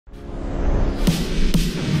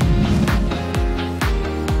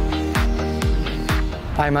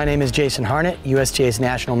Hi, my name is Jason Harnett, USTA's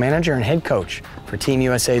National Manager and Head Coach for Team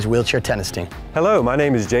USA's wheelchair tennis team. Hello, my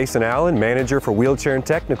name is Jason Allen, Manager for Wheelchair and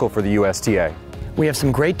Technical for the USTA. We have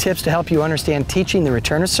some great tips to help you understand teaching the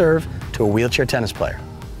return of serve to a wheelchair tennis player.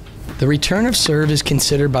 The return of serve is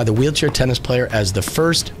considered by the wheelchair tennis player as the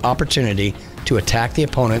first opportunity to attack the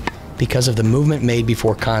opponent because of the movement made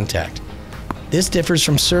before contact. This differs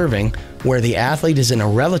from serving, where the athlete is in a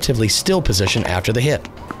relatively still position after the hit.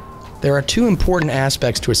 There are two important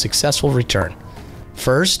aspects to a successful return.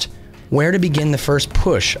 First, where to begin the first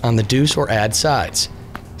push on the deuce or ad sides.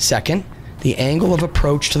 Second, the angle of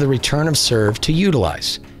approach to the return of serve to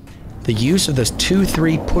utilize. The use of the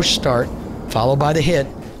 2-3 push start followed by the hit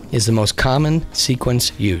is the most common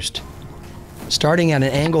sequence used. Starting at an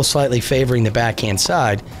angle slightly favoring the backhand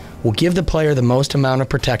side will give the player the most amount of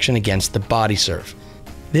protection against the body serve.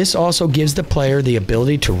 This also gives the player the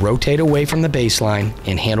ability to rotate away from the baseline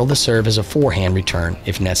and handle the serve as a forehand return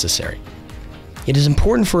if necessary. It is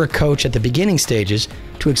important for a coach at the beginning stages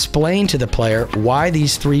to explain to the player why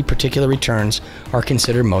these three particular returns are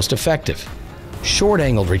considered most effective.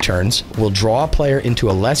 Short-angled returns will draw a player into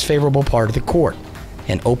a less favorable part of the court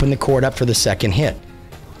and open the court up for the second hit.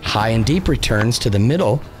 High and deep returns to the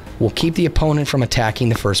middle will keep the opponent from attacking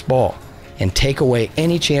the first ball and take away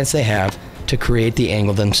any chance they have to create the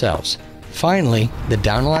angle themselves. Finally, the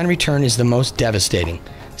down-the-line return is the most devastating,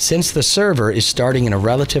 since the server is starting in a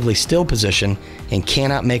relatively still position and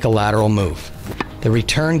cannot make a lateral move. The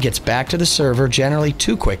return gets back to the server generally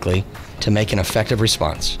too quickly to make an effective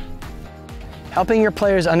response. Helping your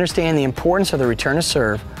players understand the importance of the return of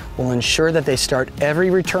serve will ensure that they start every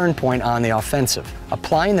return point on the offensive.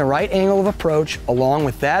 Applying the right angle of approach along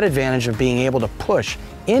with that advantage of being able to push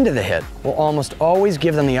into the hit will almost always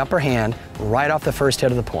give them the upper hand right off the first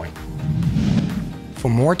hit of the point. For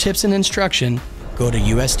more tips and instruction, go to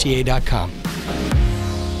USTA.com.